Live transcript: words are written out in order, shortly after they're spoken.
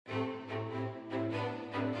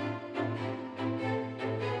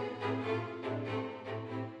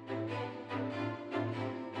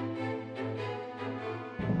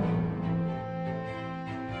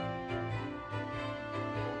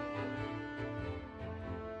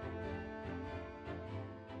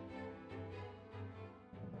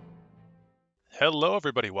Hello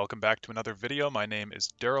everybody, welcome back to another video. My name is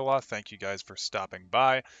Dareloth. Thank you guys for stopping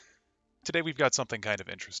by. Today we've got something kind of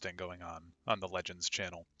interesting going on the Legends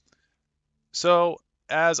channel. So,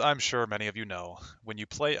 as I'm sure many of you know, when you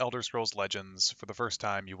play Elder Scrolls Legends for the first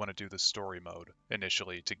time, you want to do the story mode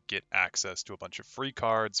initially to get access to a bunch of free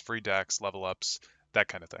cards, free decks, level ups, that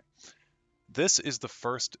kind of thing. This is the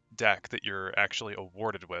first deck that you're actually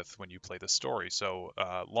awarded with when you play the story. So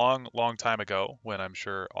long time ago, when I'm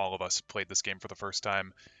sure all of us played this game for the first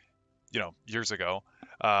time, years ago,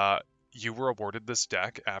 uh, you were awarded this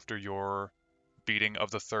deck after your beating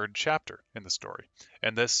of the third chapter in the story.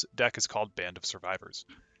 And this deck is called Band of Survivors.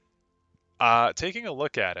 Taking a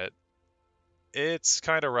look at it, it's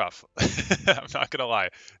kind of rough. I'm not going to lie.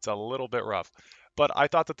 It's a little bit rough. But I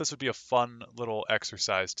thought that this would be a fun little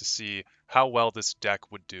exercise to see how well this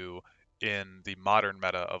deck would do in the modern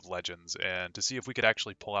meta of Legends and to see if we could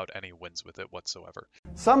actually pull out any wins with it whatsoever.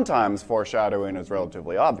 Sometimes foreshadowing is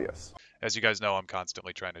relatively obvious. As you guys know, I'm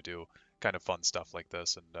constantly trying to do kind of fun stuff like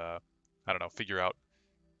this and, I don't know, figure out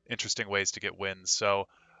interesting ways to get wins. So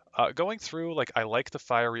going through, I like the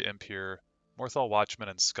Fiery Imp here. Morthal Watchman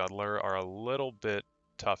and Scuttler are a little bit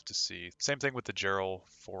tough to see. Same thing with the Gerald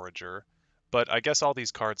Forager. But I guess all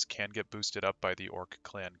these cards can get boosted up by the Orc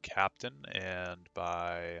Clan Captain and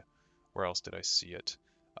by... where else did I see it?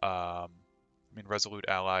 I mean, Resolute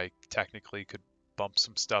Ally technically could bump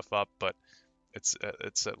some stuff up, but it's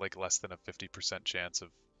at like less than a 50% chance of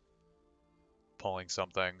pulling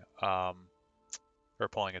something, or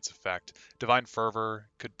pulling its effect. Divine Fervor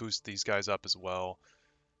could boost these guys up as well.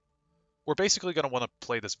 We're basically going to want to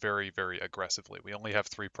play this very, very aggressively. We only have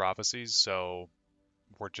 3 prophecies, so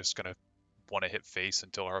we're just going to want to hit face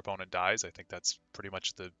until our opponent dies. I think that's pretty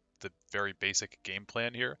much the very basic game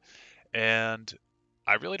plan here. And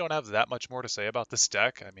I really don't have that much more to say about this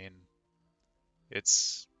deck. I mean,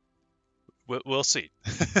 we'll see.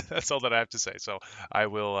 That's all that I have to say. So I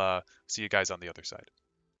will see you guys on the other side.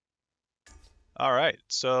 All right,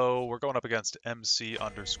 so we're going up against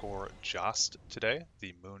MC_Jost today,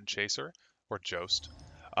 the Moon Chaser, or Jost.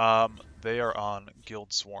 They are on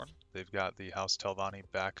Guildsworn. They've got the House Telvanni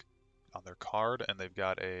back on their card, and they've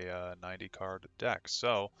got a 90-card deck.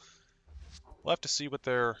 So we'll have to see what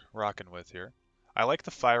they're rocking with here. I like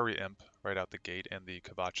the Fiery Imp right out the gate and the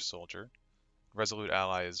Kvatch Soldier. Resolute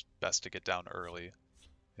Ally is best to get down early,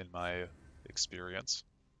 in my experience.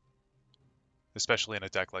 Especially in a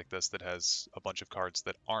deck like this that has a bunch of cards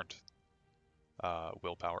that aren't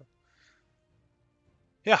willpower.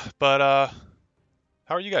 Yeah, but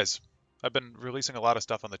how are you guys? I've been releasing a lot of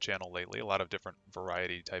stuff on the channel lately, a lot of different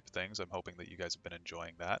variety type things. I'm hoping that you guys have been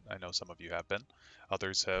enjoying that. I know some of you have been.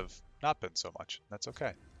 Others have not been so much. That's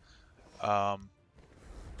okay.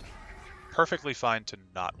 Perfectly fine to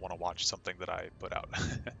not want to watch something that I put out.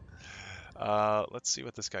 Let's see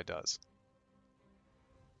what this guy does.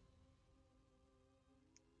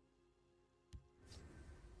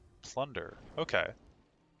 Plunder. Okay.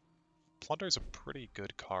 Plunder is a pretty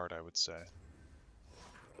good card, I would say.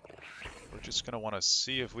 We're just going to want to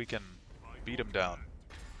see if we can beat him down.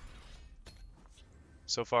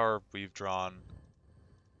 So far, we've drawn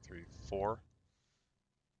 4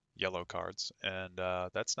 yellow cards, and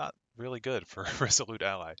that's not really good for Resolute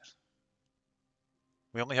Ally.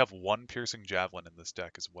 We only have 1 Piercing Javelin in this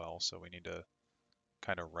deck as well, so we need to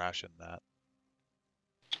kind of ration that.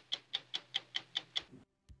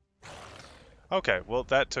 Okay, well,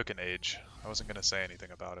 that took an age. I wasn't going to say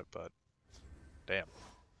anything about it, but damn.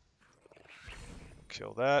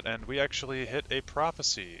 Kill that, and we actually hit a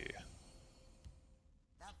prophecy.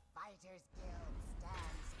 The Fighters Guild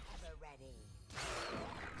stands ever ready.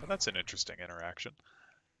 So that's an interesting interaction.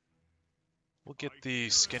 We'll get the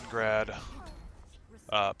Skingrad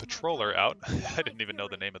Patroller out. I didn't even know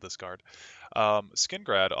the name of this card.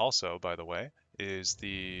 Skingrad also, by the way, is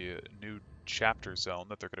the new chapter zone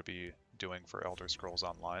that they're going to be doing for Elder Scrolls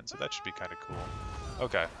Online, so that should be kind of cool.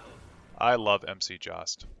 Okay. I love MC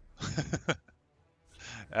Jost.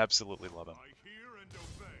 Absolutely love him.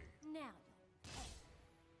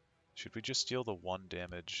 Should we just deal the 1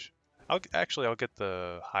 damage? I'll get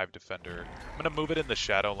the Hive Defender. I'm going to move it in the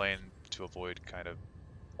shadow lane to avoid kind of...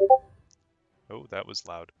 Oh, that was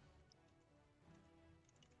loud.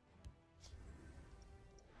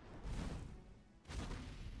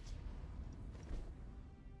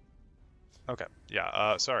 Okay,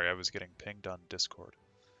 yeah, sorry, I was getting pinged on Discord.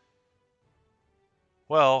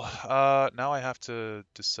 Well, now I have to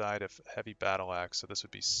decide if Heavy Battle Axe, so this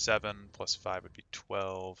would be 7 plus 5 would be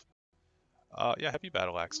 12. Yeah, Heavy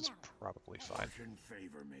Battle Axe is probably fine. Fortune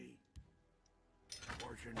favor me.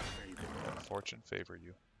 Fortune favor me. Fortune favor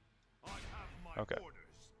you. Okay.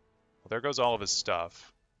 Well, there goes all of his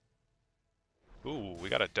stuff. Ooh, we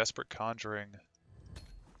got a Desperate Conjuring.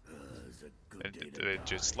 And it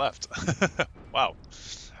just left. Wow.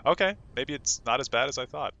 Okay, maybe it's not as bad as I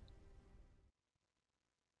thought.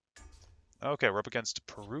 Okay, we're up against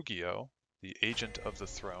Perugio, the Agent of the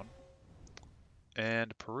Throne.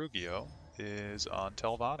 And Perugio is on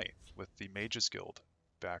Telvanni with the Mages Guild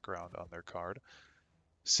background on their card.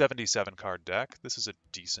 77 card deck. This is a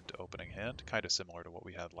decent opening hand, kind of similar to what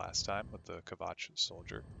we had last time with the Kvatch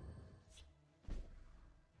Soldier.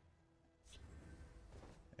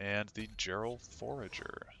 And the Gerald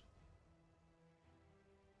Forager.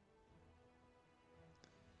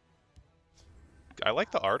 I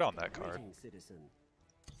like the art on that card.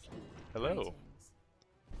 Hello.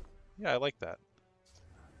 Yeah, I like that.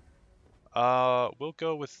 We'll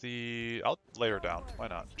go with the... I'll lay her down. Why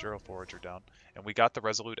not? Gerald Forager down. And we got the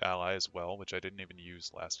Resolute Ally as well, which I didn't even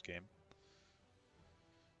use last game.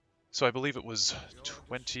 So I believe it was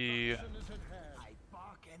 20...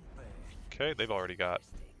 Okay, they've already got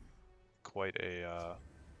quite a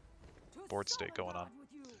board state going on.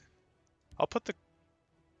 I'll put the...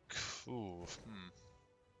 Ooh,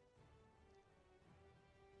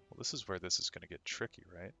 Well, this is where this is going to get tricky,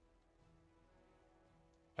 right?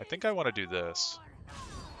 I think I want to do this.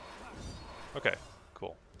 Okay,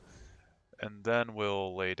 cool. And then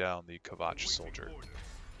we'll lay down the Kvatch Soldier.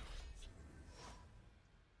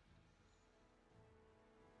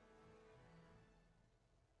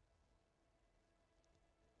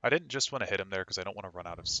 I didn't just want to hit him there because I don't want to run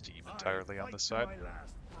out of steam entirely on this side.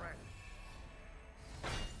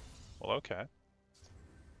 Well, okay.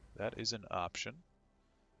 That is an option.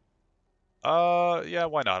 Yeah,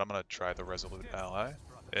 why not? I'm going to try the Resolute Ally.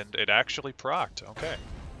 And it actually procced. Okay.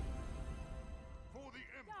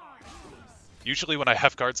 Usually when I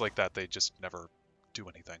have cards like that, they just never do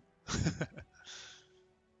anything.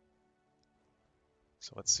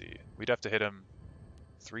 So let's see. We'd have to hit him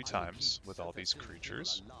 3 times with all these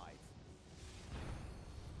creatures.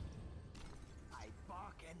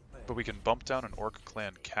 But we can bump down an Orc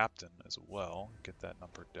Clan Captain as well. Get that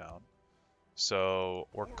number down. So,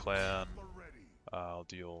 Orc Clan, I'll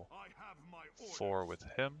deal 4 with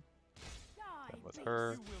him. Then with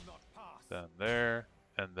her. Then there.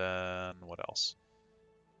 And then what else?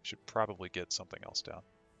 Should probably get something else down.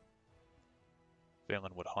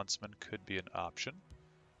 Valenwood Huntsman could be an option.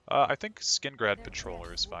 I think Skingrad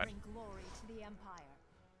Patroller is fine.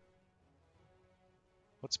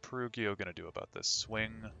 What's Perugio gonna do about this?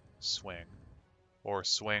 Swing, swing. Or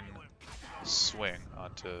swing, swing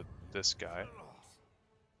onto this guy.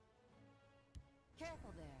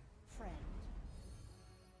 Careful there, friend.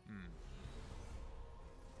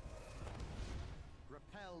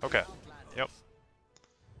 Okay. Yep.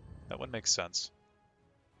 That one makes sense.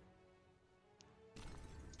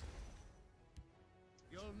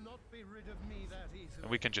 You'll not be rid of me that easily. And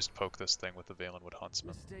we can just poke this thing with the Valenwood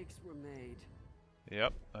Huntsman. Mistakes were made.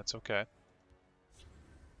 Yep, that's okay.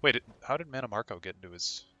 Wait, how did Mana Marco get into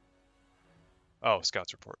his... Oh,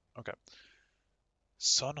 Scout's Report. Okay.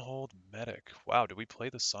 Sunhold Medic. Wow, did we play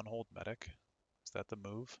the Sunhold Medic? Is that the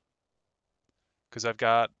move? Because I've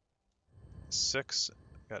got 6,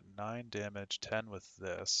 got 9 damage, 10 with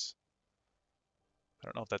this. I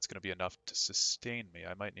don't know if that's going to be enough to sustain me.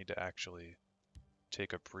 I might need to actually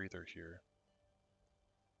take a breather here.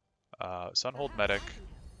 Sunhold Medic.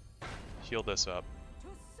 Heal this up.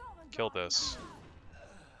 Kill this.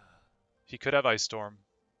 He could have Ice Storm,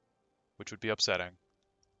 which would be upsetting.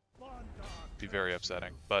 Be very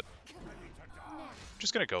upsetting, but I'm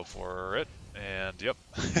just going to go for it. And yep,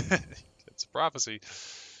 it's a prophecy.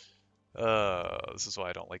 This is why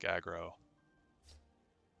I don't like aggro.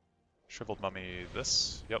 Shriveled Mummy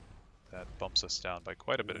this. Yep, that bumps us down by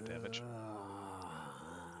quite a bit of damage.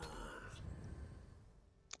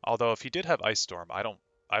 Although if he did have Ice Storm,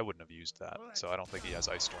 I wouldn't have used that, so I don't think he has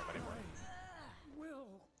Ice Storm anymore.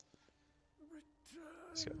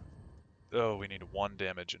 Oh, we need 1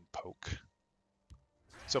 damage and poke.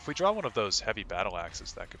 So if we draw one of those heavy battle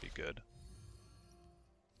axes, that could be good.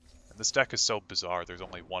 And this deck is so bizarre, there's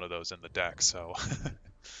only one of those in the deck, so...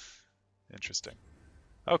 Interesting.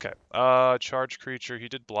 Okay, charge creature, he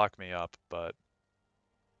did block me up, but...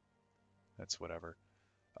 That's whatever.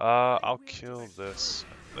 I'll kill this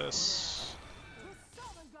and this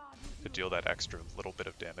to deal that extra little bit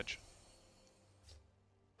of damage.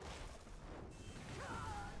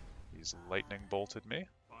 He's lightning bolted me.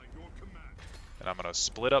 And I'm gonna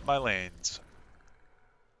split up my lanes.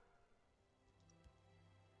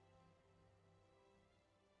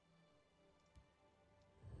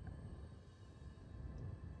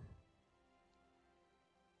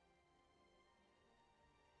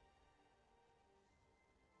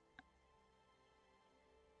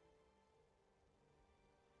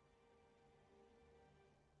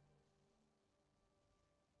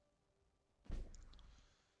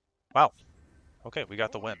 Wow. Okay, we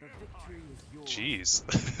got the win. Jeez.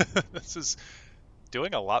 This is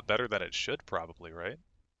doing a lot better than it should probably, right?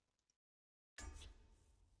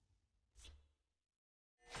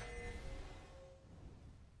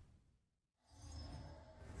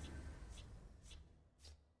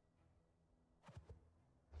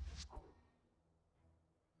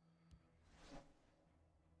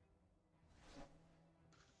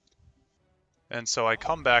 And so I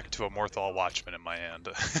come back to a Morthal Watchman in my hand.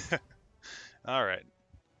 Alright.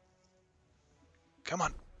 Come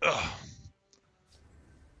on. Ugh.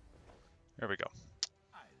 There we go.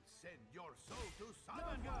 I'll send your soul to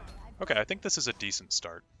Sovngarde. Okay, I think this is a decent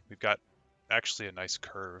start. We've got actually a nice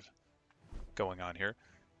curve going on here.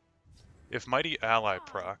 If Mighty Ally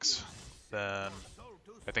procs, then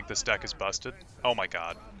I think this deck is busted. Oh my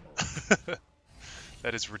god.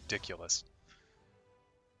 That is ridiculous.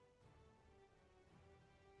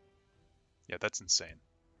 Yeah, that's insane.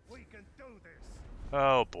 We can do this.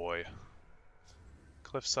 Oh boy.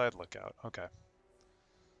 Cliffside Lookout. Okay.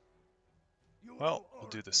 You Well, owe we'll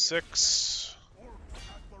do the Orc 6, Orc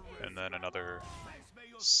at the ready. and then another Face may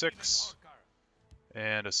you 6, Orcar.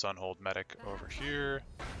 and a Sunhold Medic over here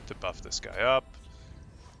to buff this guy up.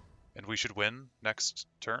 And we should win next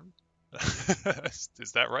turn?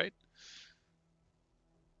 Is that right?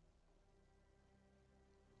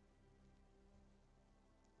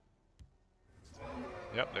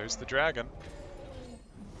 Yep, there's the dragon.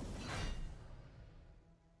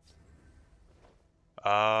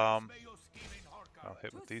 Face may you scheming Orcar. I'll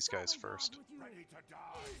hit with these guys first. Ready to die.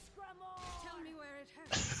 Tell me where it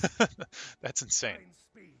hurts. That's insane. Fine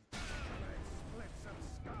speed. Red splits and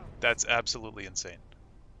scalp. That's absolutely insane.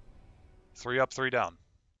 3 up, 3 down.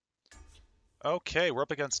 Okay, we're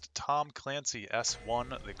up against Tom Clancy,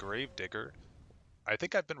 S1, the Gravedigger. I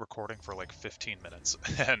think I've been recording for like 15 minutes,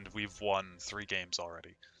 and we've won 3 games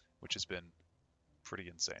already, which has been pretty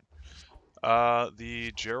insane.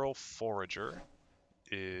 The Gerald Forager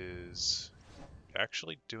is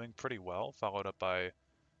actually doing pretty well, followed up by...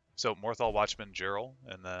 So, Morthal Watchman Gerald,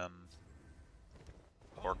 and then...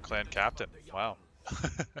 Orc Clan Captain. Wow.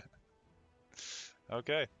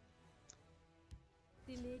 Okay.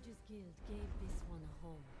 The Mages Guild gave this one a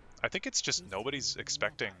home. I think it's just nobody's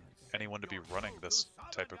expecting anyone to be running this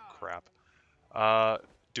type of crap.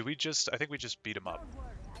 Do we just... I think we just beat him up, Don't worry,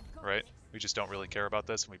 I've got right? this. We just don't really care about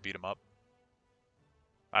this and we beat him up.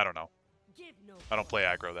 I don't know. Give no I don't play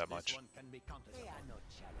aggro that much. They are no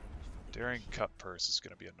challenge. Daring Cut Purse is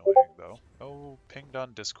going to be annoying, though. Oh, pinged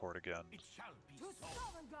on Discord again. It shall be To so.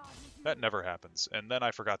 Sovngarde with you. That never happens. And then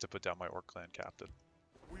I forgot to put down my Orc Clan Captain.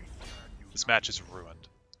 We stand This united. match is ruined.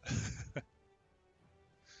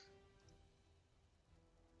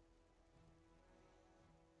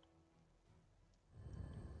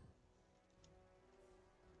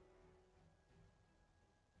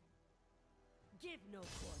 Give no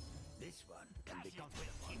quarter. This one can be counted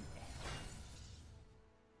upon.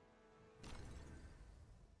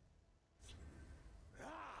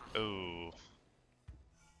 Ooh.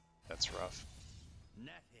 That's rough.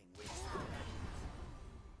 Nothing will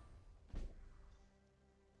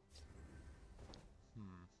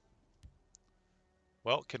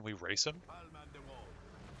Well, can we race him? palm on the wall.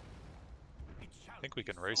 It shall I think we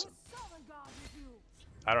be can race him. To Sovngarde with you.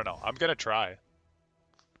 I don't know. I'm going to try.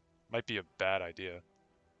 Might be a bad idea.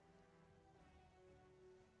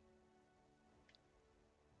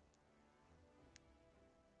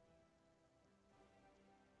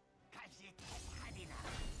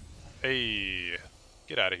 Hey,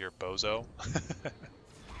 get out of here, bozo.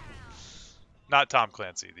 Not Tom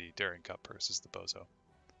Clancy, the Daring Cut Purse is the bozo.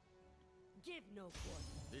 Give no quarter.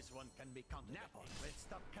 This one can be counted upon. Let's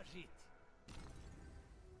stop Khajiit.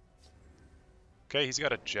 Okay, he's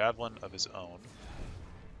got a javelin of his own.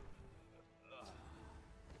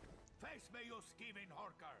 Face may you scheming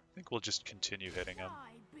Orcar. I think we'll just continue hitting him.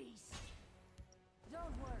 Die, beast. Don't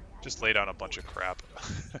worry. Just lay down a bunch of crap.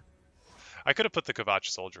 I could have put the Kvatch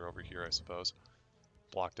Soldier over here, I suppose.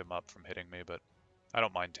 Blocked him up from hitting me, but I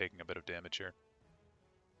don't mind taking a bit of damage here.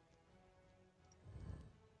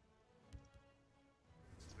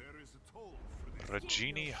 There is a toll for this.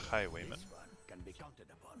 Regini Highwayman. This one can be counted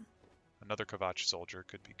upon. Another Kvatch Soldier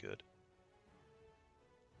could be good.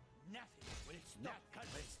 Nothing will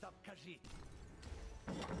stop Khajiit.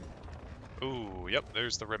 Ooh, yep,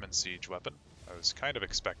 there's the Rim and Siege weapon. I was kind of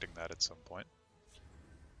expecting that at some point.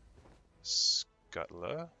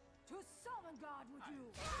 Scuttler. To Sovngarde with you.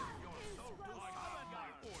 Your soul to Sovngarde.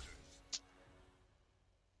 My orders.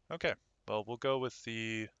 Okay, well, we'll go with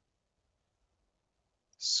the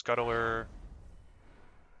Scuttler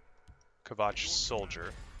Kvatch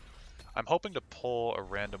Soldier. I'm hoping to pull a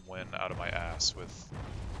random win out of my ass with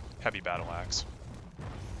heavy battle axe.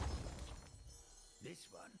 This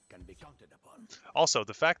one can be counted upon. Also,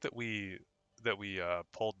 the fact that we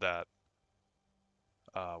pulled that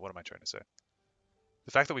what am I trying to say?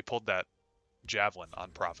 The fact that we pulled that javelin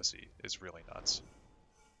on prophecy is really nuts.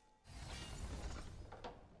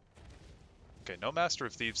 Okay, no Master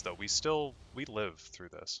of Thieves though. We live through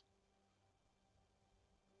this.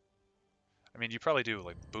 I mean, you probably do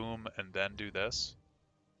like boom and then do this.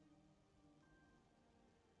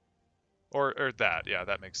 Or that, yeah,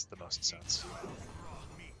 that makes the most sense.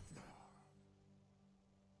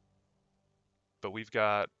 But we've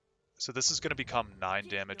got, so this is going to become 9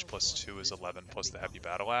 damage plus 2 is 11 plus the heavy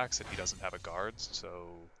battle axe, and he doesn't have a guard,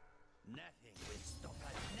 so I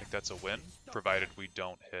think that's a win, provided we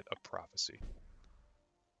don't hit a prophecy.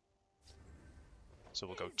 So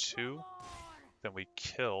we'll go 2, then we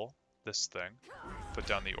kill this thing, put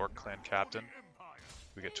down the Orc Clan Captain,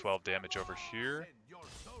 we get 12 damage over here,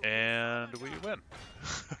 and we win.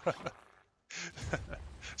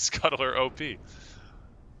 Scuttler OP.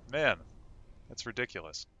 Man, that's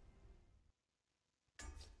ridiculous.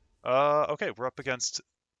 Okay, we're up against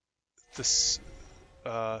this,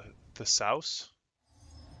 the Souse.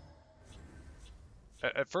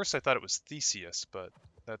 At first I thought it was Theseus, but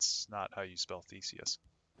that's not how you spell Theseus.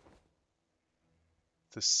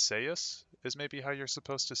 Theseus is maybe how you're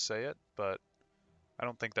supposed to say it, but I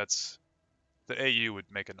don't think that's... The AU would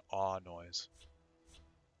make an aw noise.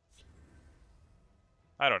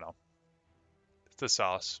 I don't know. It's the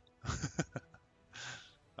sauce.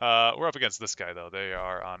 We're up against this guy, though. They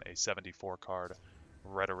are on a 74 card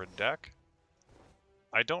Rhetoric deck.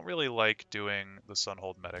 I don't really like doing the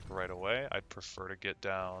Sunhold Medic right away. I'd prefer to get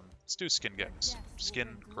down... Let's do Skin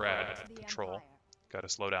Grad Patrol. Gotta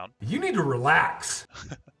slow down. You need to relax.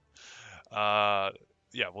 Yeah,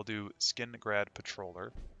 we'll do Skin Grad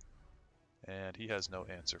Patroller. And he has no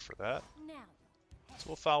answer for that. So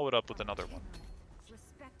we'll follow it up with another one.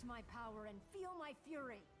 Respect my power and feel my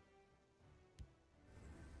fury.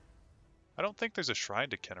 I don't think there's a Shrine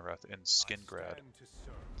to Kinnereth in Skin Grad.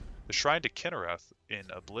 The Shrine to Kinnereth in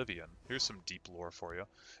Oblivion, here's some deep lore for you.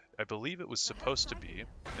 I believe it was supposed to be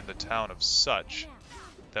in the town of Such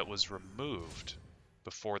that was removed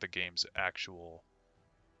before the game's actual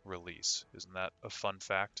release. Isn't that a fun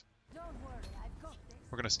fact? Don't worry, I've got this.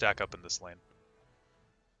 We're going to stack up in this lane.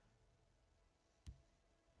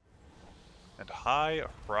 And High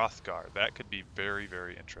Hrothgar. That could be very,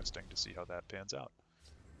 very interesting to see how that pans out.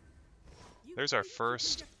 There's our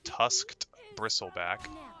first tusked bristleback,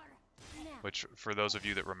 which for those of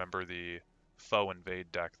you that remember the Foe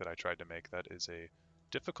Invade deck that I tried to make, that is a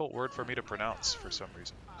difficult word for me to pronounce for some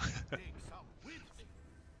reason.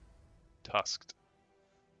 Tusked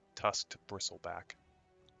bristleback.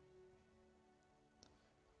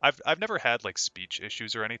 I've never had like speech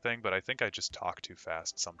issues or anything, but I think I just talk too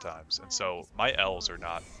fast sometimes, and so my L's are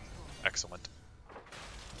not excellent.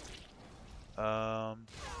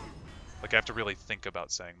 Like I have to really think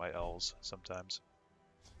about saying my L's sometimes.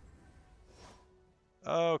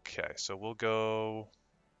 Okay, so we'll go...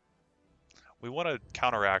 We want to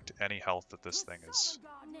counteract any health that this thing is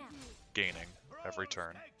gaining every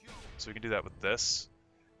turn. So we can do that with this.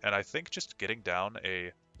 And I think just getting down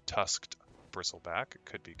a tusked bristleback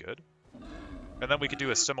could be good. And then we could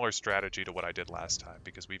do a similar strategy to what I did last time,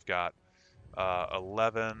 because we've got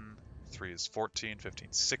 11, 3 is 14, 15,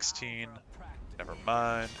 16. Never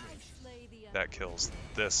mind. That kills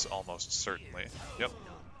this almost certainly. Yep.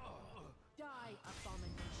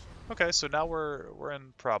 Okay, so now we're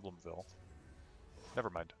in Problemville. Never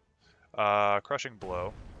mind. Crushing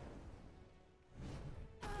Blow.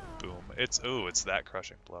 Boom. It's that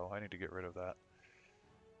Crushing Blow. I need to get rid of that.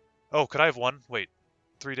 Oh, could I have one? Wait.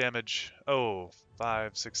 3 damage. Oh,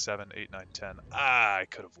 5, 6, 7, 8, 9, 10. Ah, I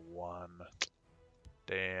could have won.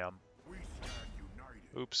 Damn.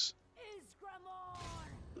 Oops.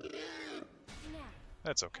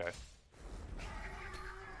 That's okay.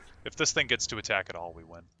 If this thing gets to attack at all, we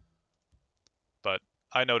win. But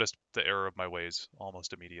I noticed the error of my ways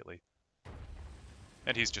almost immediately.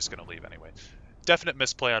 And he's just going to leave anyway. Definite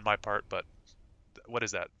misplay on my part, but what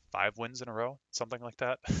is that? 5 wins in a row? Something like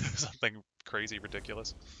that? Something crazy,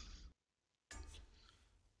 ridiculous.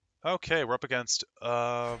 Okay, we're up against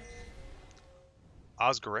Osgaric,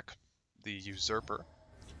 the Usurper.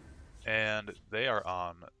 And they are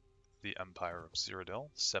on the Empire of Cyrodiil,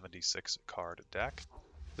 76 card deck.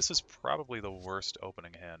 This is probably the worst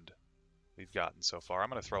opening hand we've gotten so far. I'm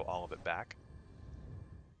going to throw all of it back.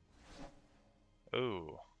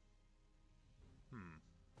 Ooh.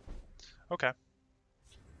 Okay.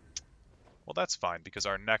 Well, that's fine, because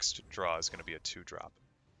our next draw is going to be a 2-drop.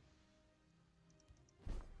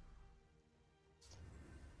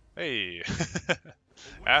 Hey!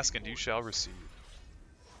 Ask and you shall receive.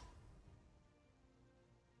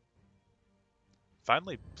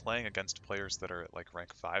 Finally playing against players that are at like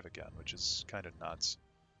rank 5 again, which is kind of nuts.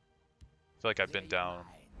 I feel like I've been down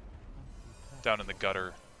in the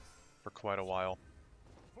gutter for quite a while.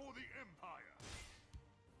 For the Empire.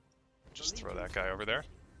 Just throw that guy over there.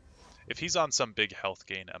 If he's on some big health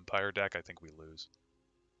gain Empire deck, I think we lose.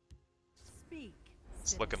 Speak.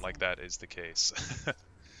 It's looking like that is the case.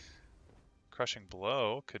 Crushing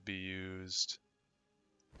Blow could be used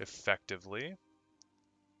effectively.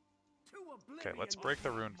 Okay, let's break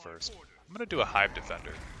the rune first. I'm going to do a Hive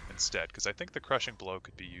Defender instead, because I think the Crushing Blow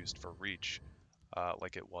could be used for reach,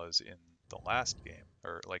 like it was in the last game,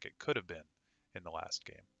 or like it could have been in the last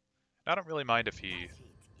game. I don't really mind if he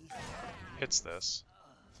hits this.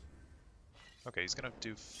 Okay, he's going to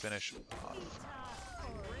do Finish Off.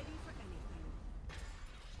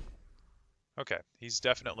 Okay, he's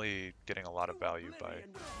definitely getting a lot of value by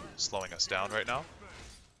slowing us down right now.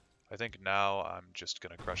 I think now I'm just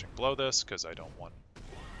going to Crushing Blow this, because I don't want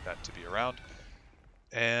that to be around.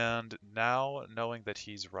 And now, knowing that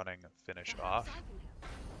he's running Finish Off,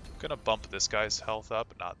 I'm going to bump this guy's health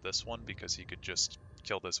up, not this one, because he could just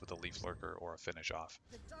kill this with a Leaf Lurker or a Finish Off.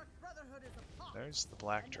 There's the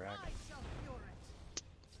Black Dragon.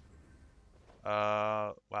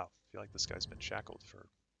 Wow, I feel like this guy's been shackled for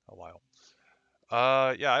a while.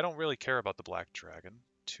 Yeah, I don't really care about the Black Dragon,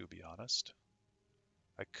 to be honest.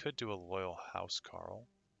 I could do a Loyal Housecarl,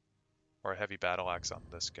 or a Heavy Battle Axe on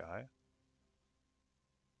this guy.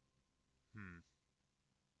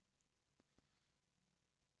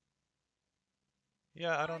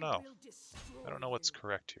 Yeah, I don't know. I don't know what's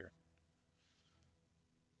correct here.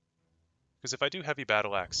 Because if I do Heavy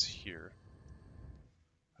Battle Axe here,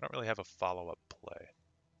 I don't really have a follow-up play.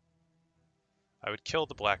 I would kill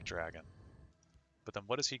the Black Dragon, but then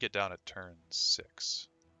what does he get down at turn 6?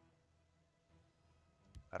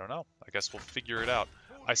 I don't know. I guess we'll figure it out.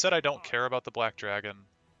 I said I don't care about the Black Dragon.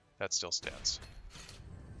 That still stands.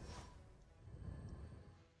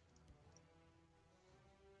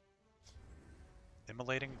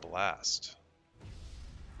 Immolating Blast.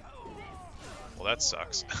 Well, that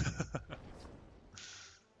sucks.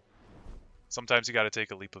 Sometimes you gotta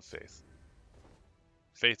take a leap of faith.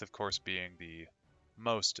 Faith, of course, being the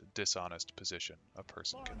most dishonest position a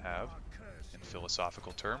person can have in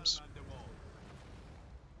philosophical terms.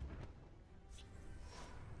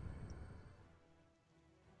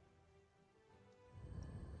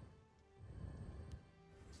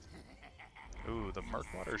 Ooh, the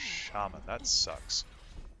Murkwater Shaman. That sucks.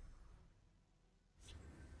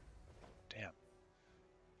 Damn.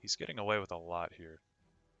 He's getting away with a lot here.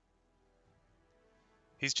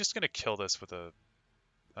 He's just going to kill this with a...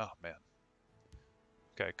 Oh, man.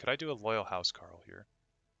 Okay, could I do a Loyal Housecarl here?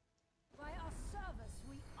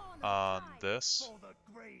 On this.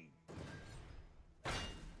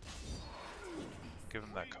 Give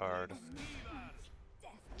him that card.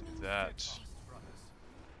 Do that.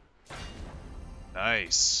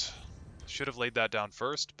 Nice. Should have laid that down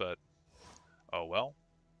first, but oh well.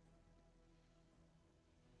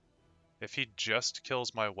 If he just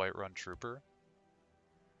kills my Whiterun Trooper,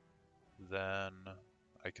 then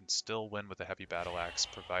I can still win with a Heavy Battle Axe,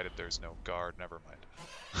 provided there's no guard. Never mind.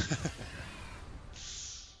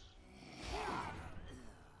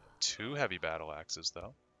 2 Heavy Battle Axes,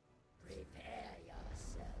 though.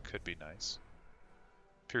 Could be nice.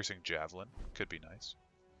 Piercing Javelin. Could be nice.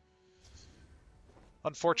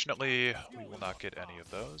 Unfortunately, we will not get any of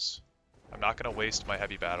those. I'm not going to waste my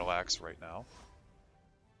Heavy Battle Axe right now.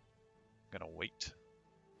 I'm going to wait.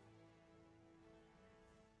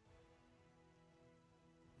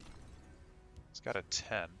 He's got a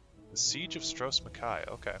 10. The Siege of Stros Mackay.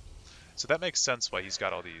 Okay. So that makes sense why he's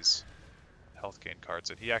got all these health gain cards.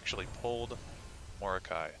 And he actually pulled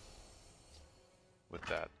Mordecai with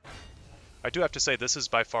that. I do have to say, this is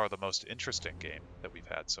by far the most interesting game that we've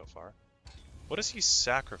had so far. What does he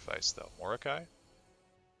sacrifice, though? Mordecai?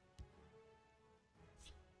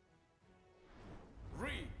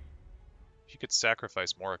 He could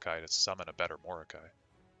sacrifice Mordecai to summon a better Mordecai.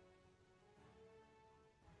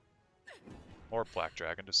 Or Black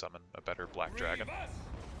Dragon to summon a better Black Dragon.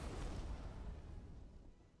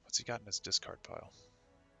 What's he got in his discard pile?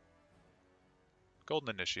 Golden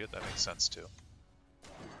Initiate, that makes sense too.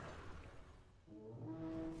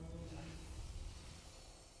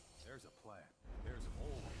 There's a plan. There's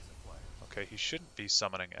always a plan. Okay, he shouldn't be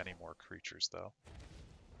summoning any more creatures though.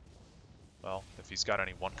 Well, if he's got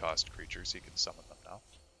any one-cost creatures, he can summon them now.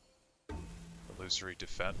 illusory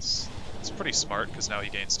defense. It's pretty smart because now he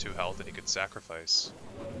gains 2 health and he could sacrifice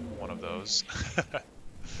one of those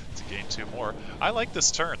to gain 2 more. I like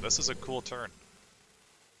this turn. This is a cool turn.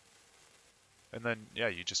 And then, yeah,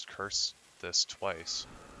 you just curse this twice.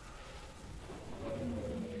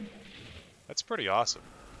 That's pretty awesome.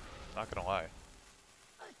 Not gonna lie.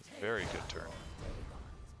 Very good turn.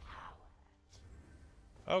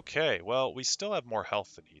 Okay, well, we still have more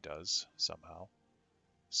health than he does, somehow.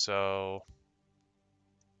 So,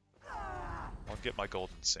 I'll get my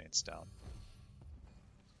Golden Saints down.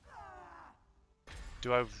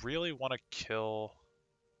 Do I really want to kill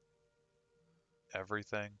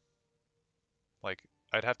everything? Like,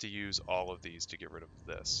 I'd have to use all of these to get rid of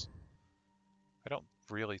this. I don't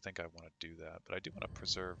really think I want to do that, but I do want to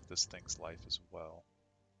preserve this thing's life as well.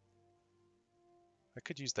 I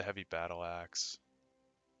could use the heavy battle axe.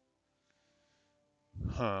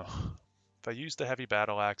 Huh. If I use the heavy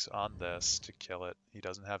battle axe on this to kill it, he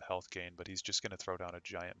doesn't have health gain, but he's just going to throw down a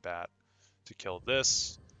giant bat to kill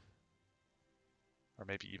this. Or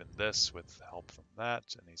maybe even this with help from that,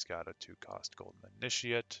 and he's got a 2-cost Golden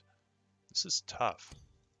Initiate. This is tough.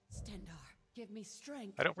 Stendar, give me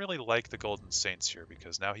strength. I don't really like the Golden Saints here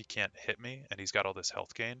because now he can't hit me, and he's got all this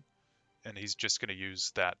health gain, and he's just going to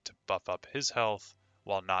use that to buff up his health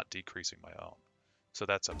while not decreasing my own. So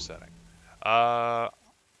that's upsetting. Oh.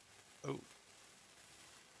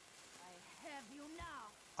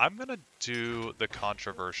 I'm gonna do the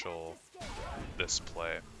controversial this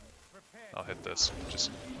play. I'll hit this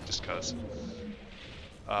just cause.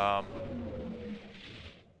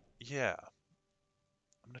 Yeah,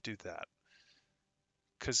 I'm gonna do that.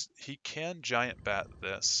 Cause he can giant bat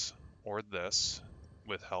this or this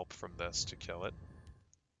with help from this to kill it.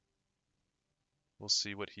 We'll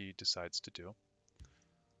see what he decides to do.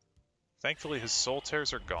 Thankfully his soul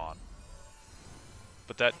tears are gone.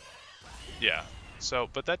 But that, yeah. So,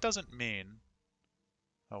 but that doesn't mean,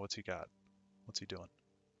 oh, what's he got? What's he doing?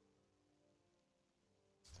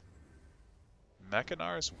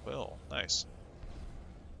 Mechanar's Will, nice.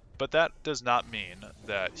 But that does not mean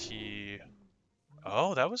that he,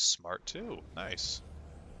 oh, that was smart too, nice.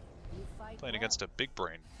 Playing against a big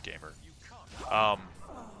brain gamer.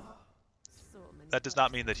 That does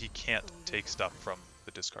not mean that he can't take stuff from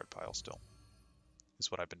the discard pile still,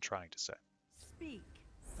 is what I've been trying to say. Speak.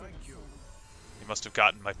 Thank you. He must have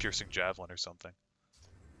gotten my piercing javelin or something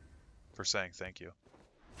for saying thank you.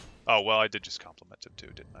 Oh, well, I did just compliment him too,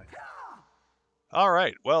 didn't I?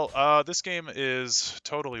 Alright, well, this game is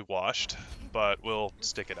totally washed, but we'll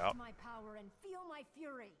stick it out. My power and feel my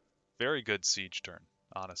fury. Very good siege turn,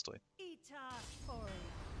 honestly. I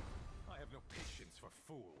have no patience for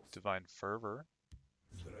fools. Divine Fervor.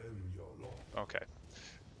 Okay.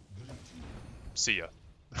 See ya.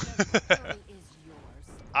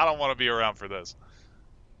 I don't want to be around for this.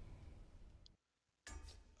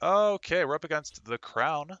 Okay, we're up against the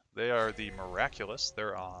Crown. They are the Miraculous.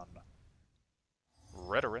 They're on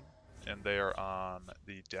Redoran, and they are on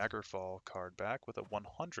the Daggerfall card back with a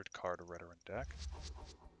 100 card Redoran deck.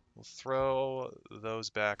 We'll throw those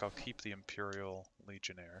back. I'll keep the Imperial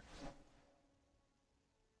Legionnaire.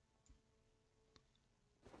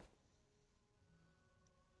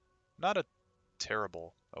 Not a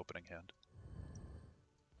terrible opening hand.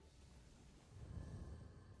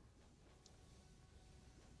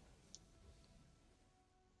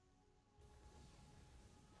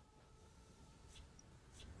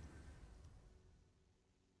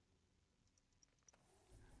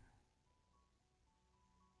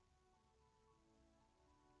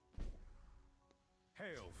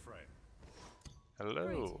 Hail, friend.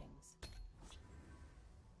 Hello.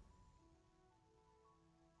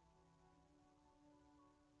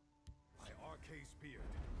 My Arcade beard.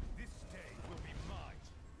 This day will be mine.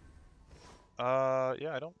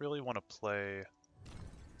 Yeah, I don't really want to play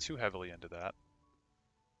too heavily into that.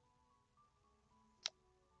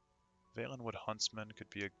 Valenwood Huntsman could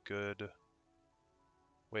be a good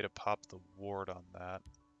way to pop the ward on that.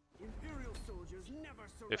 Imperial soldiers never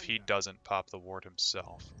surrender. If he doesn't pop the ward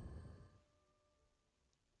himself.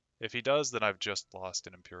 If he does, then I've just lost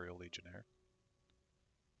an Imperial Legionnaire.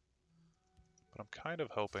 But I'm kind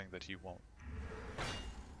of hoping that he won't.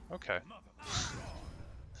 Okay.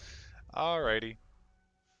 Alrighty.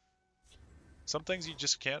 Some things you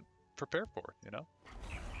just can't prepare for, you know?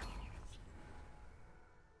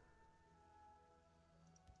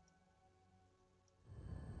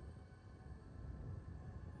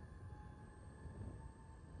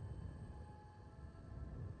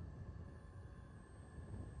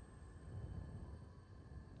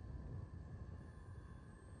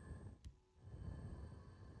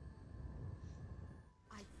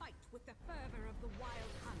 I fight with the fervor of the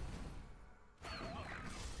wild hunt.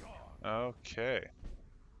 Okay.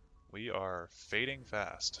 We are fading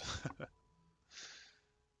fast.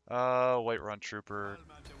 Whiterun Trooper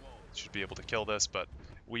should be able to kill this, but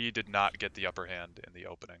we did not get the upper hand in the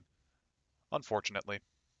opening, unfortunately.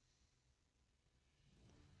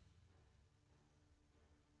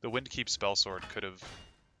 The Windkeep Spellsword could have...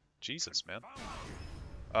 Jesus, man.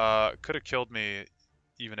 Could have killed me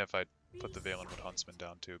even if I put the Valenwood Huntsman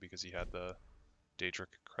down too, because he had the Daedric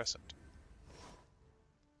Crescent.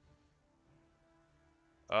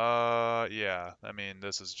 Yeah, I mean,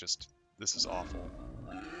 this is awful.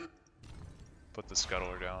 Put the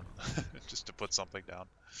Scuttler down, just to put something down.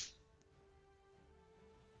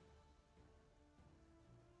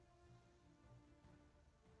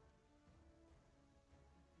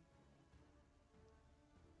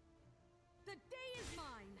 The day is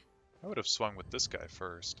mine. I would have swung with this guy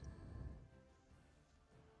first.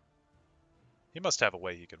 He must have a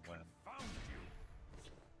way he can win.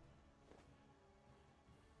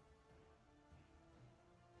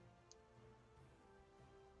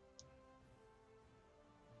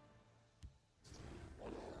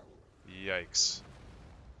 Yikes.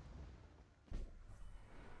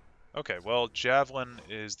 Okay, well, Javelin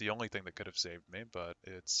is the only thing that could have saved me, but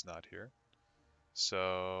it's not here.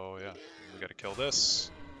 So, yeah, we gotta kill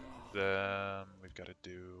this. Then we've got to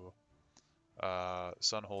do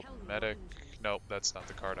Sunhold Medic. Nope, that's not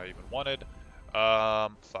the card I even wanted.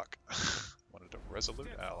 Fuck. Wanted a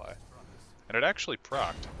Resolute Ally. And it actually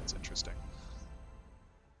procced. That's interesting.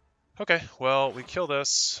 Okay, well, we kill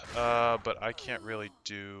this, but I can't really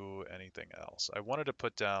do anything else. I wanted to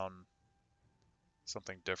put down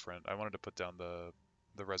something different. I wanted to put down the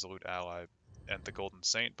Resolute Ally and the Golden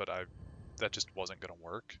Saint, but that just wasn't going to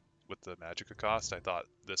work with the Magicka cost. I thought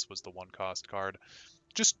this was the one cost card.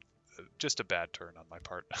 Just a bad turn on my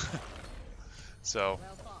part. So,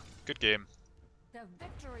 Well fought. good game. The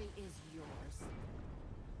victory is yours.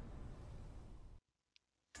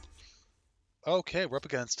 Okay, we're up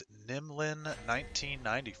against Nimlin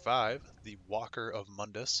 1995, the Walker of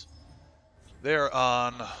Mundus. They're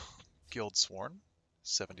on Guildsworn,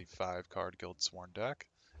 75 card Guildsworn deck.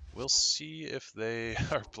 We'll see if they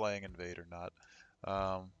are playing Invade or not.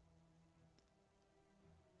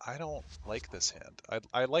 I don't like this hand.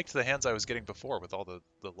 I liked the hands I was getting before with all the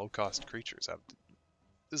low-cost creatures.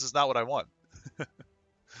 This is not what I want.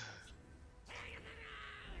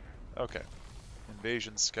 Okay.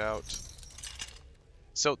 Invasion Scout.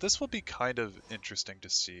 So this will be kind of interesting to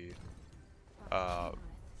see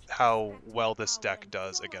how well this deck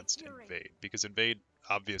does against Invade. Because Invade,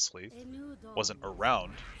 obviously, wasn't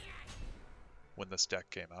around when this deck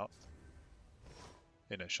came out,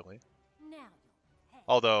 initially.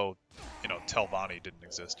 Although, you know, Telvanni didn't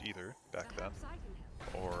exist either back then,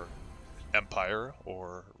 or Empire,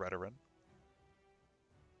 or Redoran.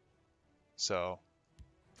 So,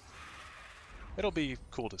 it'll be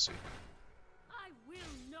cool to see. I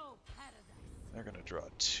will know paradise. They're gonna draw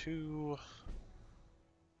 2.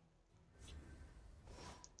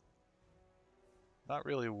 Not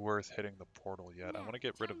really worth hitting the portal yet. I want to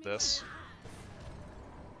get rid of this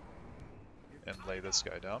and lay this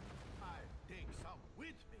guy down. I take some with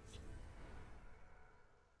me.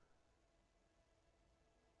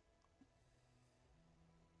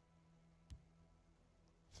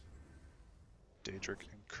 Daedric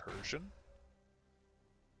Incursion.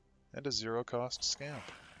 And a 0-cost Scamp.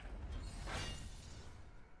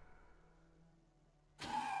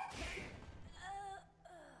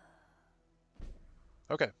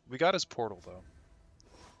 Okay, we got his portal though.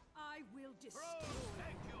 I will destroy.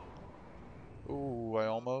 Thank you. Ooh, I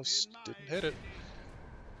almost didn't hit it.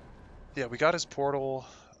 Yeah, we got his portal.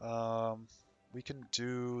 We can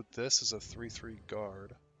do this as a 3/3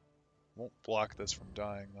 guard. Won't block this from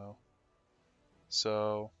dying though.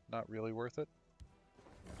 So, not really worth it.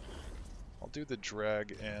 I'll do the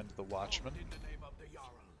drag and the watchman In the name of the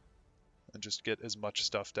Jarl. and just get as much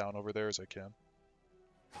stuff down over there as I can.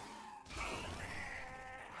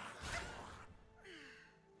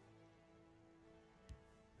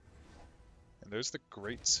 And there's the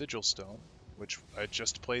Great Sigil Stone, which I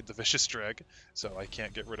just played the Vicious Drag, so I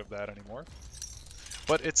can't get rid of that anymore.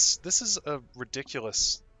 But this is a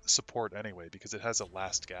ridiculous support anyway, because it has a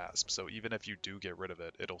last gasp, so even if you do get rid of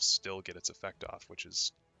it, it'll still get its effect off, which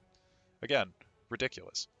is, again,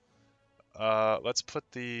 ridiculous. Let's put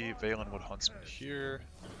the Valenwood Huntsman here.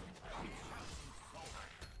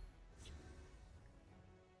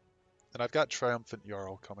 And I've got Triumphant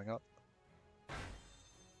Jarl coming up.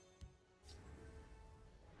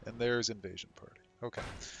 And there's Invasion Party. Okay.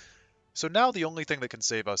 So now the only thing that can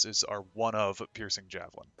save us is our one of piercing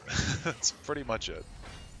javelin. That's pretty much it.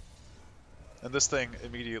 And this thing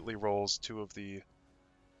immediately rolls two of the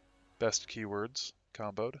best keywords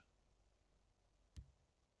comboed.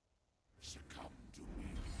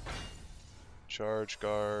 Charge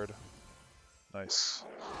guard. Nice.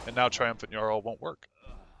 And now Triumphant Jarl won't work.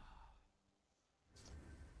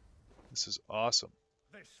 This is awesome.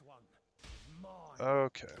 This one, mine.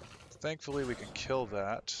 Okay. Thankfully we can kill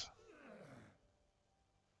that.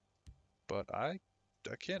 But I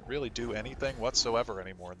can't really do anything whatsoever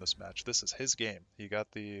anymore in this match. This is his game. He got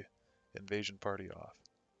the invasion party off.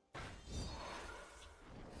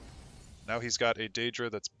 Now he's got a Daedra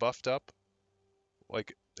that's buffed up,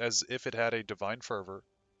 like as if it had a Divine Fervor,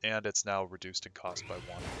 and it's now reduced in cost by 1.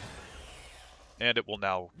 And it will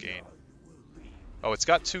now gain... Oh, it's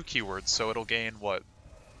got 2 keywords, so it'll gain what?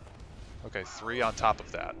 Okay, 3 on top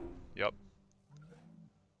of that. Yep.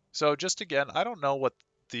 So just again, I don't know what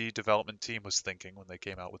the development team was thinking when they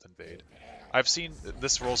came out with Invade. I've seen...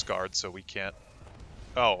 This rolls guard, so we can't...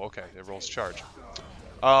 Oh, okay, it rolls charge.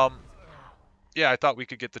 Yeah, I thought we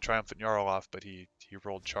could get the Triumphant Jarl off, but he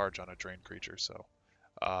rolled charge on a Drain creature, so...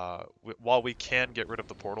 while we can get rid of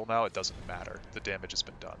the portal now, it doesn't matter. The damage has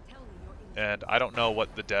been done. And I don't know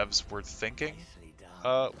what the devs were thinking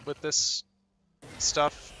with this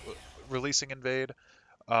stuff, releasing Invade.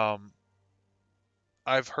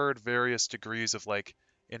 I've heard various degrees of, like,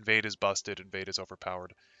 Invade is busted, Invade is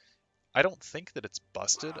overpowered. I don't think that it's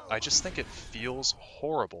busted. I just think it feels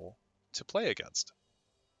horrible to play against.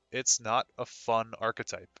 It's not a fun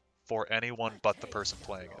archetype for anyone but the person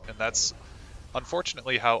playing it. And that's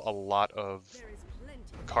unfortunately how a lot of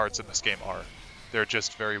cards in this game are. They're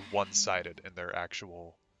just very one-sided in their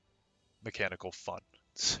actual mechanical fun.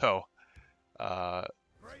 So, I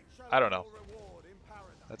don't know.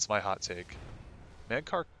 That's my hot take.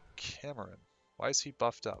 Mankar Cameron. Why is he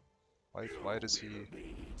buffed up? Why does he...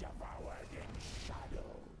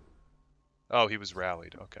 Oh, he was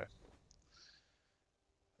rallied. Okay.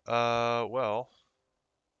 Well...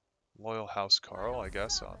 Loyal House Carl, I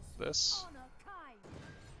guess, on this.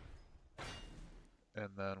 And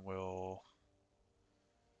then we'll...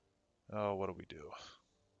 Oh, what do we do?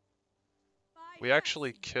 We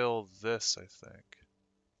actually kill this, I think.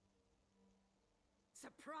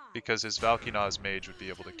 Because his Valkinaz mage would be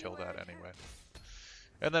able to kill that anyway.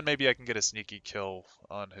 And then maybe I can get a sneaky kill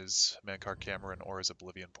on his Mankar Cameron or his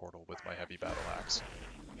Oblivion Portal with my heavy battle axe.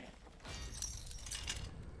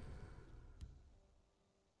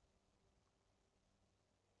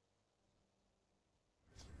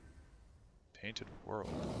 Painted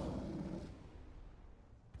World.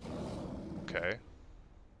 Okay.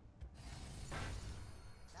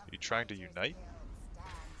 Are you trying to unite?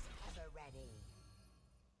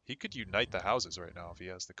 He could unite the houses right now if he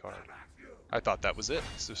has the card. I thought that was it.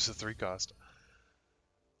 This is a 3-cost.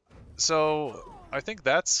 So, I think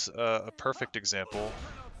that's a perfect example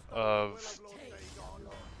of,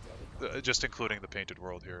 just including the Painted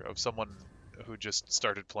World here, of someone who just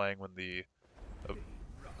started playing when the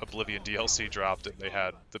Oblivion DLC dropped and they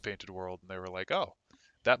had the Painted World and they were like, oh,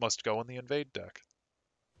 that must go in the Invade deck.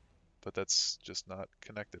 But that's just not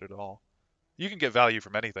connected at all. You can get value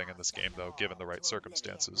from anything in this game, though, given the right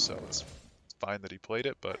circumstances, so it's fine that he played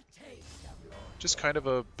it, but just kind of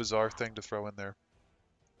a bizarre thing to throw in there.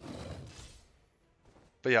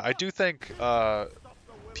 But yeah, I do think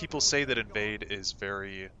people say that Invade is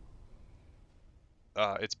very...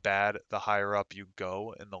 it's bad the higher up you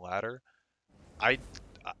go in the ladder. I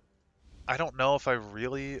don't know if I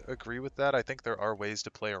really agree with that. I think there are ways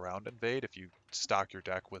to play around Invade if you stock your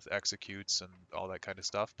deck with executes and all that kind of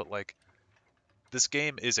stuff, but like, this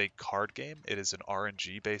game is a card game. It is an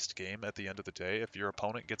RNG based game at the end of the day. If your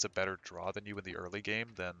opponent gets a better draw than you in the early game,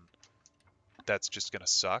 then that's just going to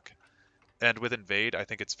suck. And with Invade, I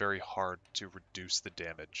think it's very hard to reduce the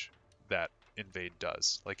damage that Invade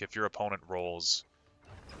does. Like if your opponent rolls,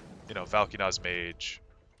 you know, Valkinaz Mage,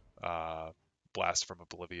 Blast from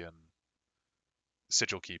Oblivion,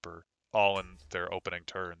 Sigil Keeper, all in their opening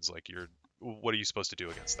turns, like what are you supposed to do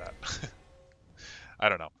against that? I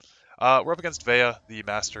don't know. We're up against Vea, the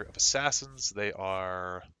Master of Assassins. They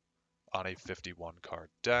are on a 51 card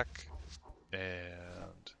deck,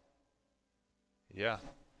 and yeah,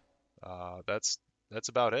 that's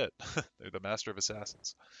about it. They're the Master of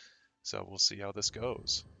Assassins. So we'll see how this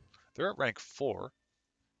goes. They're at rank 4,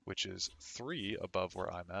 which is 3 above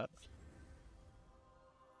where I'm at.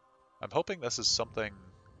 I'm hoping this is something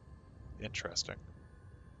interesting.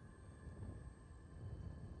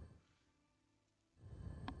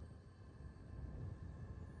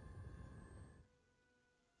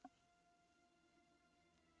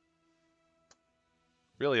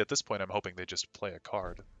 Really, at this point, I'm hoping they just play a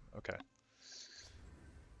card. Okay.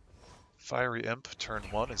 Fiery Imp, turn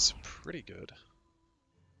 1 is pretty good.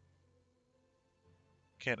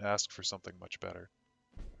 Can't ask for something much better.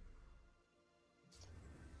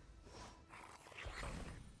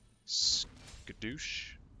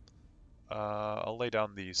 Skadoosh. I'll lay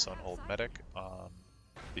down the Sunhold Medic on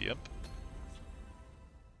the Imp.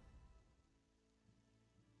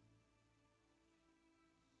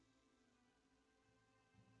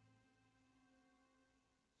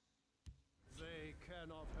 They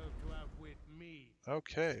cannot hope to outwit me.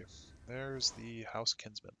 Okay, there's the House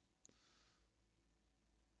Kinsman.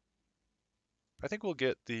 I think we'll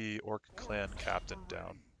get the Orc Clan Captain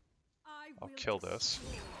down. I'll kill this.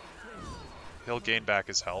 He'll gain back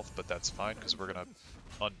his health, but that's fine because we're gonna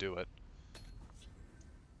undo it.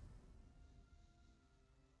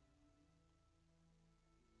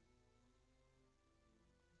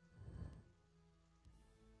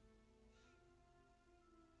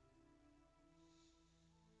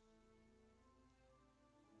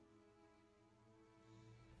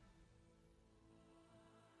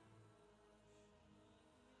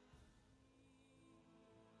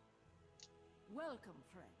 Welcome,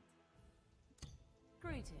 friend.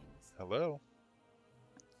 Greetings. Hello.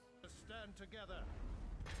 Stand together.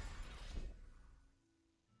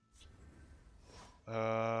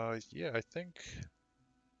 Yeah, I think...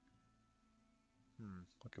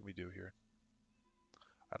 what can we do here?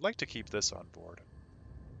 I'd like to keep this on board.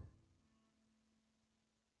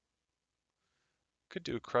 Could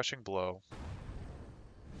do a Crushing Blow.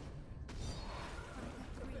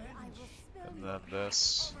 And then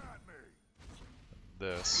this.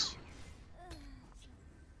 This.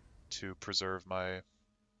 To preserve my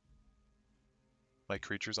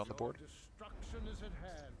creatures on the board. Destruction is at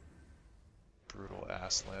hand. Brutal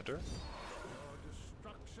Asslander. Your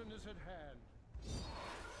destruction is at hand.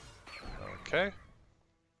 Okay.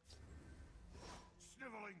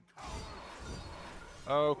 Sniveling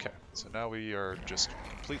coward. Okay, so now we are just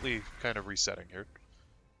completely kind of resetting here.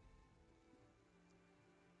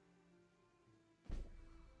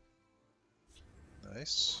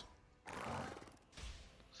 Nice.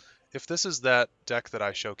 If this is that deck that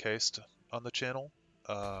I showcased on the channel,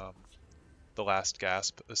 the Last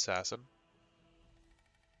Gasp Assassin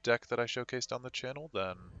deck that I showcased on the channel,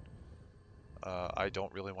 then I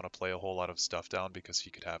don't really want to play a whole lot of stuff down because he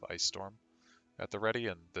could have Ice Storm at the ready,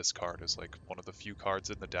 and this card is like one of the few cards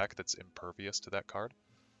in the deck that's impervious to that card.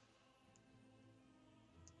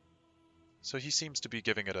 So he seems to be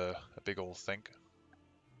giving it a big ol' think.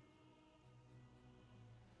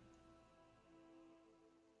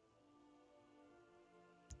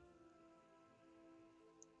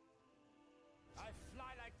 I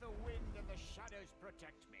fly like the wind and the shadows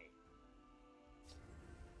protect me.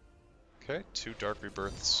 Okay, 2 Dark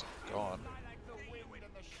Rebirths gone. Fly like the wind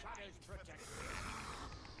and the shadows protect me.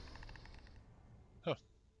 Huh.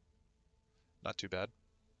 Not too bad.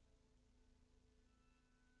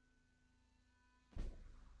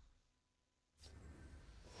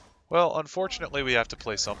 Well, unfortunately we have to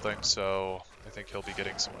play something, so I think he'll be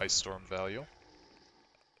getting some Ice Storm value.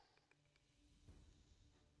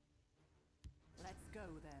 Let's go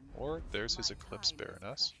then. Or there's his My Eclipse time is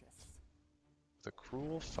Baroness. precious. The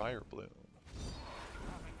Cruel Fire Bloom.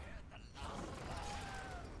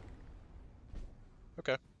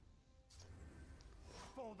 Okay.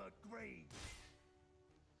 For the grave.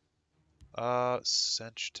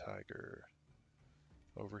 Sench Tiger.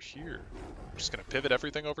 Over here. I'm just gonna pivot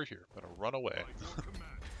everything over here. I'm gonna run away.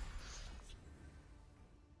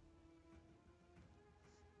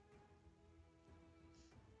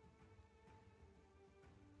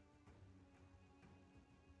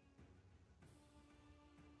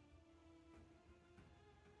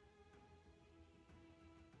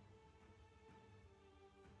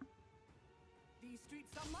 These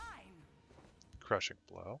streets are mine. Crushing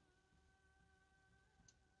Blow.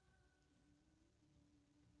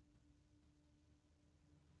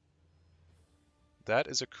 That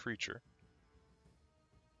is a creature.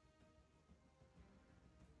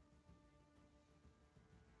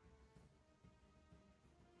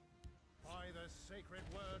 By the sacred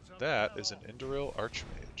words of That is an Dareloth. Indoril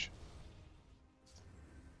Archmage.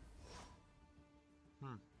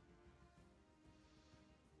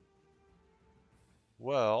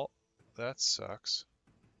 Well, that sucks.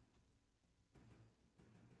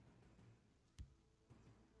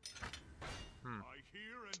 I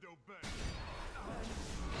hear and obey.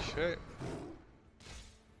 Okay.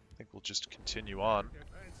 I think we'll just continue on.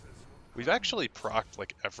 Defenses. We've actually procced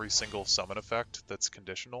like every single summon effect that's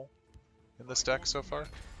conditional in this deck so far.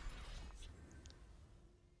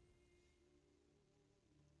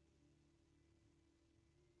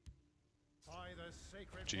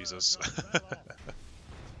 Jesus.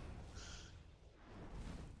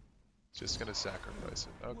 Just gonna sacrifice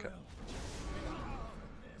it. Okay.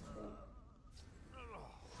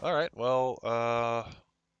 Alright, well,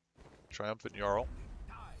 Triumphant Jarl.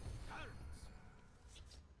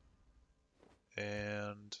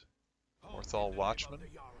 And Morthal Watchman.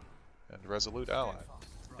 And Resolute Ally.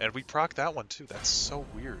 And we proc that one too. That's so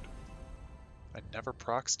weird. I never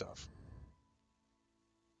proc stuff.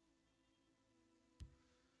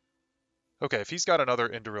 Okay, if he's got another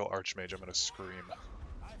Indoril Archmage, I'm gonna scream.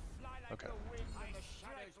 Okay.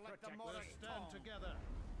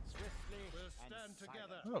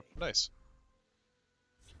 Oh, nice.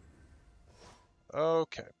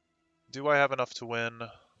 Okay. Do I have enough to win?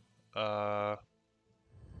 8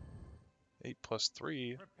 plus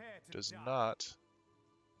 3 does not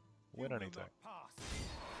win anything.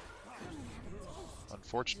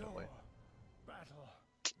 Unfortunately.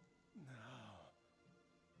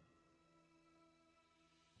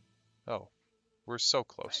 Oh, we're so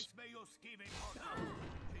close.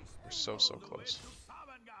 We're so close.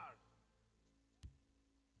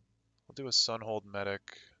 We'll do a Sunhold Medic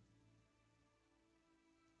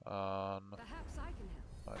on Perhaps I can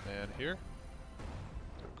help. my man here.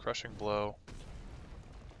 Do a Crushing Blow.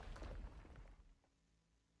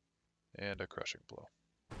 And a Crushing Blow.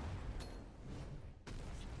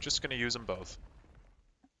 Just gonna use them both.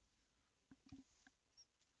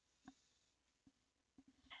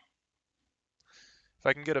 If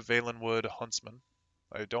I can get a Valenwood Huntsman,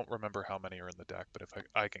 I don't remember how many are in the deck, but if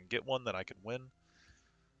I can get one, then I can win.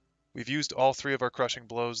 We've used all 3 of our Crushing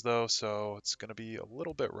Blows, though, so it's going to be a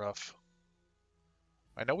little bit rough.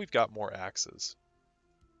 I know we've got more axes.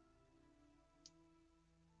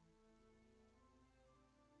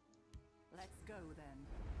 Let's go, then.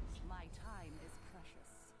 My time is precious.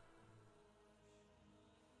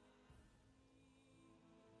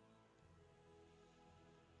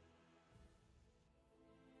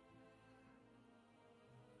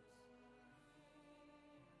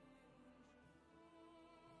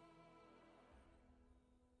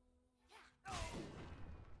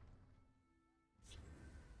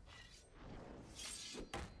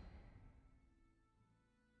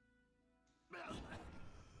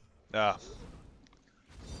 Ah.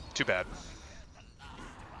 Too bad.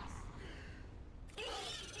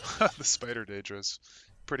 The Spider Daedra is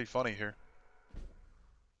pretty funny here.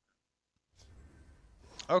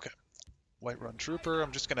 Okay. Whiterun Trooper,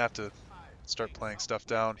 I'm just going to have to start playing stuff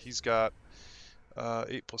down. He's got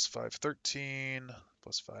 8 plus 5, 13,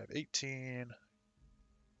 plus 5, 18.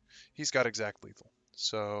 He's got exact lethal.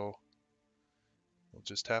 So we'll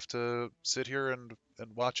just have to sit here and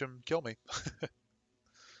watch him kill me.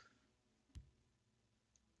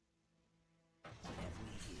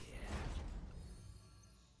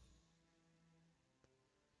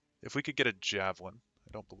 If we could get a Javelin,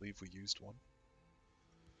 I don't believe we used one.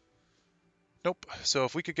 Nope. So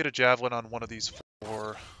if we could get a Javelin on one of these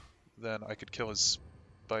 4, then I could kill his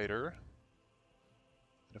Spider.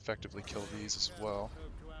 And effectively kill these as well.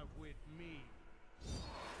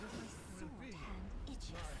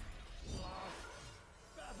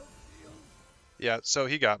 Yeah, so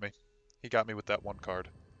he got me. He got me with that one card.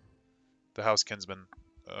 The House Kinsman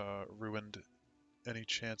ruined any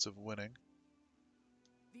chance of winning.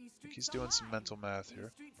 I think he's doing some mental math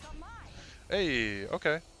here. Hey,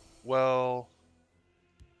 okay. Well,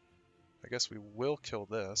 I guess we will kill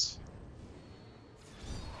this.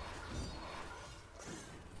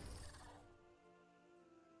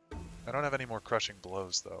 I don't have any more Crushing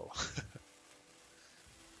Blows, though.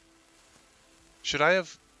 Should I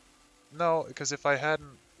have... No, because if I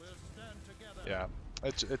hadn't... Yeah,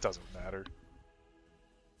 it doesn't matter.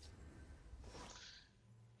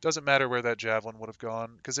 Doesn't matter where that Javelin would have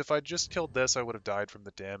gone, because if I just killed this, I would have died from the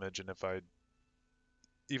damage, and if I...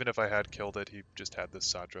 Even if I had killed it, he just had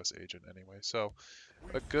this Sadras agent anyway, so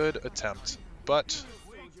a good attempt, but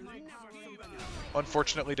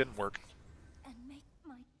unfortunately didn't work. And make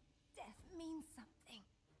my death mean something.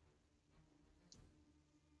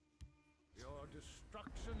 Your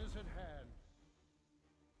destruction is at hand.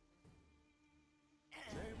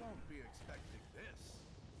 They won't be expecting this.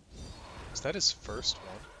 Is that his first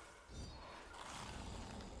one?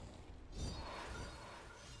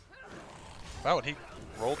 Wow, and he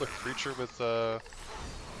rolled a creature with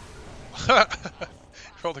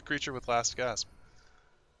rolled a creature with Last Gasp,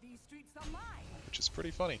 These streets are mine. which is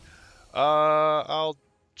pretty funny.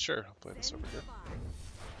 Sure, I'll play this over here.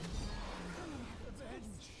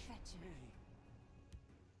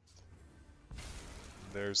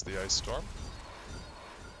 There's the Ice Storm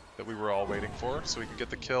that we were all waiting for, so we can get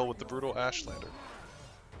the kill with the Brutal Ashlander.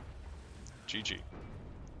 GG.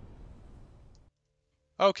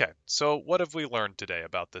 Okay, so what have we learned today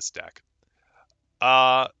about this deck?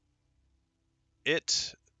 Uh,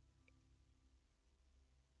 it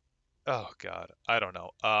Oh God, I don't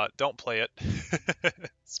know. Don't play it.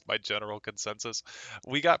 It's my general consensus.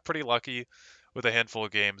 We got pretty lucky with a handful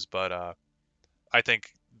of games, but I think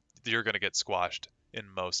you're going to get squashed in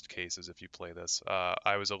most cases if you play this.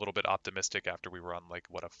 I was a little bit optimistic after we were on like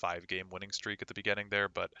what a 5 game winning streak at the beginning there,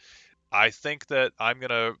 but I think that I'm going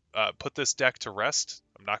to put this deck to rest.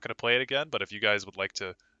 I'm not going to play it again, but if you guys would like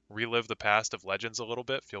to relive the past of Legends a little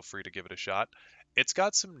bit, feel free to give it a shot. It's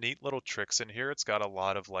got some neat little tricks in here. It's got a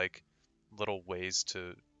lot of like little ways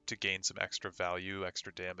to gain some extra value,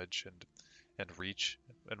 extra damage and reach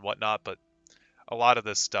and whatnot, but a lot of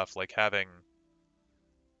this stuff like having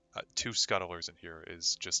 2 scuttlers in here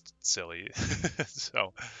is just silly.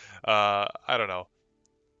 So, I don't know.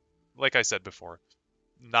 Like I said before,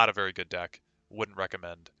 not a very good deck. Wouldn't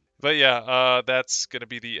recommend. But yeah, that's going to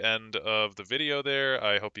be the end of the video there.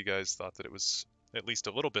 I hope you guys thought that it was at least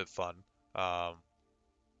a little bit fun. Um,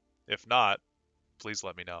 if not, please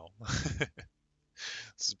let me know.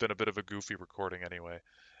 This has been a bit of a goofy recording anyway.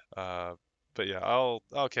 Uh, but yeah, I'll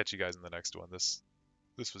catch you guys in the next one. This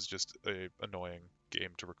was just a annoying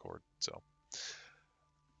game to record. So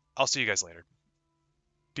I'll see you guys later.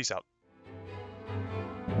 Peace out.